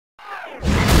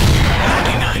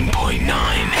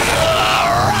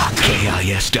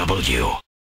KISW.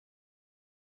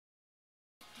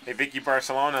 Hey, Vicky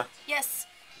Barcelona. Yes.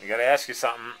 I got to ask you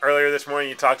something. Earlier this morning,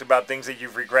 you talked about things that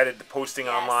you've regretted posting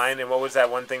Yes. online, and what was that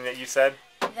one thing that you said?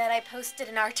 That I posted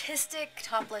an artistic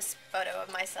topless photo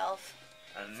of myself.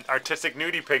 An artistic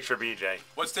nudie picture, BJ.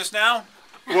 What's this now?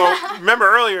 Well, remember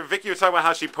earlier, Vicky was talking about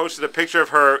how she posted a picture of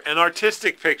her, an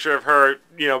artistic picture of her,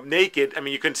 naked. I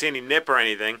mean, you couldn't see any nip or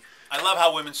anything. I love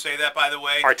how women say that, by the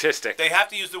way. Artistic. They have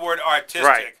to use the word artistic.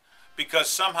 Right. Because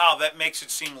somehow that makes it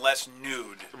seem less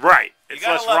nude. Right. It's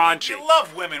less raunchy. You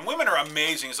love women. Women are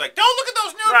amazing. It's like, don't look at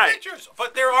those nude Right. pictures.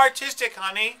 But they're artistic,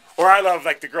 honey. Or I love,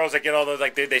 like, the girls that get all those,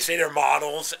 like, they say they're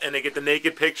models, and they get the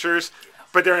naked pictures,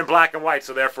 but they're in black and white,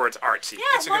 so therefore it's artsy. Yeah,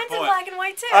 That's a good mine's in point. black and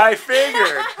white too. I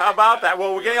figured. How about that?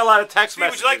 Well, we're getting a lot of text Steve,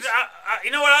 would messages. you like to,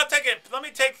 you know what? I'll take it. Let me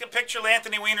take a picture of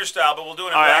Anthony Weiner style, but we'll do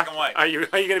it in Oh, black yeah? and white. Are you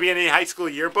going to be in any high school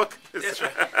yearbook? That's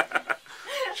right.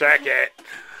 Check it.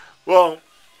 Well,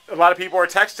 a lot of people are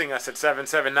texting us at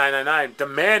 77999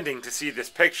 demanding to see this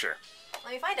picture.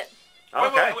 Let me find it.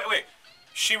 Okay. Wait.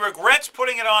 She regrets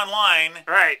putting it online,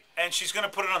 Right. and she's going to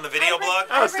put it on the video blog?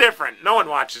 Oh, it's different. No one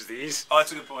watches these. Oh,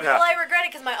 that's a good point. Yeah. Well, I regret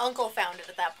it because my uncle found it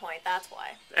at that point. That's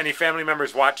why. Any family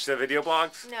members watch the video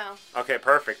blogs? No. Okay,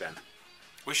 perfect then.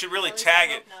 We should really At least tag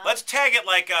I it. hope not. Let's tag it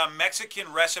like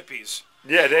Mexican recipes.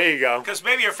 Yeah, there you go. Because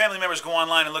maybe your family members go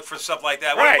online and look for stuff like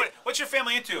that. Right. What's your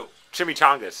family into?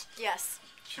 Chimichangas. Yes.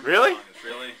 Really?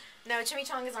 Really? No,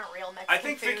 chimichangas aren't real Mexican I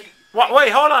think food. Vicky... Wait,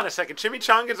 hold on a second.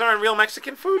 Chimichangas aren't real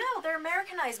Mexican food? No, they're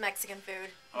Americanized Mexican food.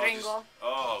 Oh, Gringo.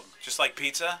 just like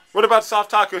pizza? What about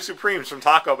soft taco supremes from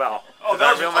Taco Bell? Oh, Is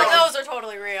that those real are- Mexican? Oh, those are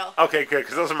totally real. Okay, good,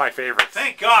 because those are my favorites.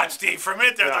 Thank God, Steve. For a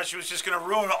minute there, I Yeah. thought she was just going to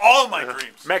ruin all my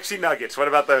dreams. Mexi nuggets. What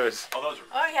about those? Oh, those are...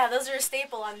 Oh yeah, those are a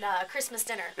staple on Christmas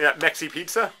dinner. Yeah, Mexi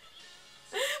pizza.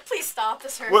 Please stop.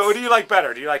 This hurts. What do you like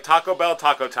better? Do you like Taco Bell,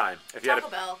 Taco Time? If you Taco had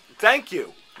a... Bell. Thank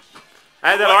you.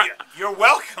 I had that Well, you're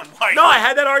welcome. Why? No, I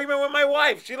had that argument with my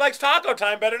wife. She likes Taco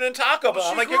Time better than Taco Bell. She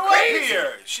I'm like, grew you're up crazy.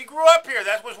 here. She grew up here.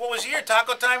 That was what was here.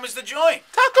 Taco Time was the joint.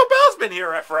 Taco Bell's been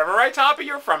here forever, right, Toppy?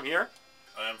 You're from here.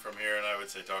 I'm from here, and I would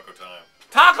say Taco Time.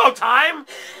 Taco Time?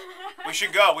 We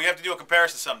should go. We have to do a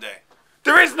comparison someday.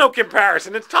 There is no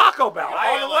comparison. It's Taco Bell You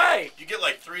all get the like- way. You get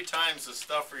like 3 times the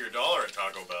stuff for your dollar at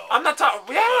Taco Bell. I'm not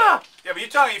talking. Yeah. Yeah, but you're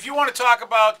talking. If you want to talk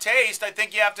about taste, I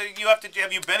think you have to.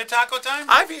 Have you been at Taco Time?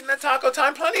 I've eaten at Taco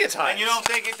Time plenty of times. And you don't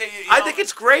think it? I think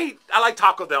it's great. I like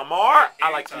Taco Del Mar. I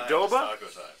like Anytime Qdoba. it's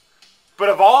Taco Time. But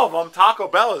of all of them, Taco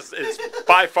Bell is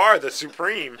by far the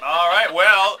supreme. All right.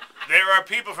 Well, there are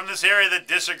people from this area that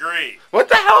disagree. What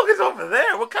the hell is over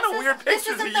there? What kind of weird This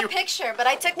pictures are isn't you? the picture, but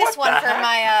I took What this one the for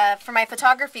heck? my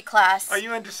photography class. Are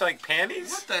you into like panties?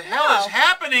 What the hell is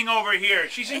happening over here?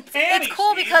 She's in panties. It's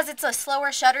cool Steve. because it's a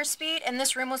slower shutter speed, and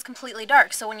this room was completely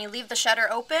dark. So when you leave the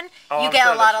shutter open, Oh, you I'm get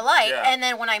sure a lot that's- of light. yeah. And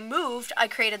then when I moved, I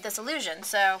created this illusion.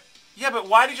 So Yeah, but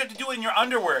why did you have to do it in your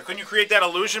underwear? Couldn't you create that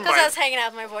illusion because by? I was hanging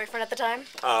out with my boyfriend at the time.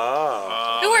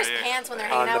 Oh. Who wears yeah. pants when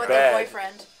they're On hanging the out with bed. their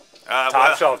boyfriend? Top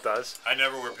Well, Shelf does. I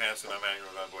never wear pants when I'm hanging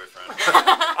with my boyfriend.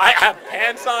 I have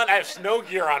pants on. I have snow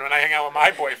gear on when I hang out with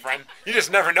my boyfriend. You just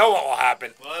never know what will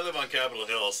happen. Well, I live on Capitol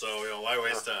Hill, so why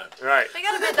waste time? Right. I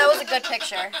gotta admit, that was a good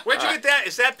picture. Where'd you get that?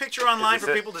 Is that picture online Is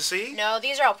for it- people to see? No,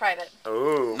 these are all private.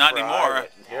 Ooh. Not anymore.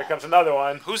 private. Here comes another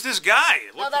one. Who's this guy?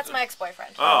 No, that's my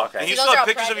ex-boyfriend. Oh, okay. And you See, still those are have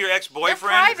all pictures of private. your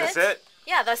ex-boyfriend? They're Is this it?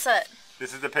 Yeah, that's it.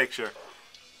 This is the picture.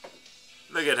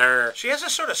 Look at her. She has a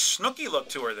sort of snooky look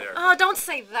to her there. Oh, don't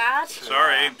say that.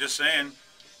 Sorry, I'm just saying.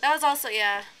 That was also,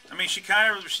 yeah. I mean,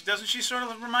 doesn't she sort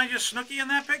of remind you of Snooki in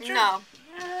that picture? No,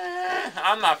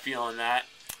 I'm not feeling that.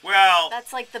 Well,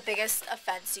 that's like the biggest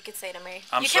offense you could say to me.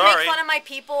 I'm you can sorry. make fun of my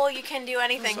people, you can do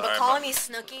anything, but Sorry, calling but- me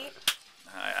Snooki,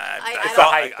 I It's a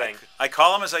height thing. I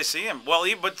call him as I see him. Well,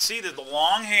 but see, the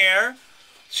long hair.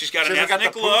 She's got an She's got the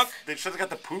ethnic look, poof. She's got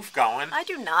the poof going. I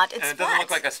do not. It's And it doesn't flat.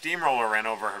 look like a steamroller ran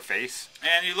over her face.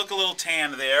 and you look a little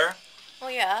tanned there. Well,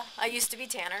 yeah, I used to be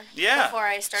tanner. Yeah. Before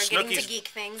I started getting Snooki's- into geek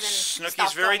things and Snooki's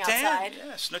stopped very going tan. outside.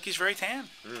 Yeah, Snooki's very tan.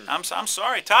 I'm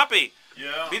sorry, Toppy.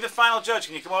 Yeah. Be the final judge.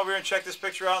 Can you come over here and check this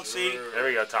picture out and see? There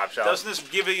we go, Top Shelf. Doesn't this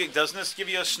give you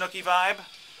a Snooki vibe?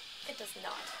 It does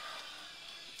not.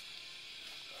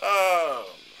 Oh,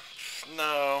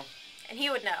 no. And he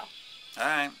would know. All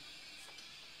right.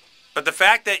 But the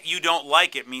fact that you don't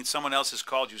like it means someone else has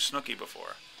called you Snooki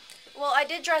before. Well, I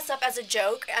did dress up as a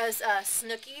joke as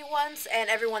Snooki once, and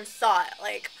everyone thought,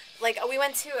 like we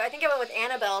went to, I think I went with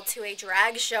Annabelle to a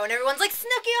drag show, and everyone's like,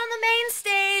 Snooki on the main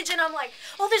stage, and I'm like,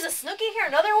 oh, there's a Snooki here,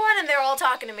 another one, and they're all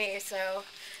talking to me, so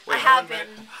I have been.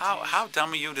 How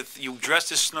dumb are you to you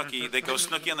dressed as Snooki? They go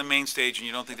Snooki on the main stage, and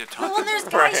you don't think they're talking. Well, when there's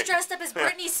Right. guys dressed up as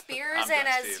Britney Spears I'm and done,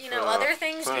 as Steve. other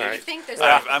things, All you right. think there's. I'm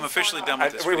other things officially going done on.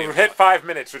 with this We've video. hit 5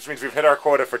 minutes, which means we've hit our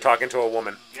quota for talking to a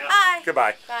woman. Bye.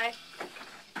 Goodbye. Bye.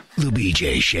 The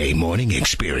BJ Shea Morning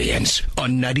Experience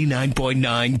on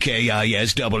 99.9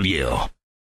 KISW.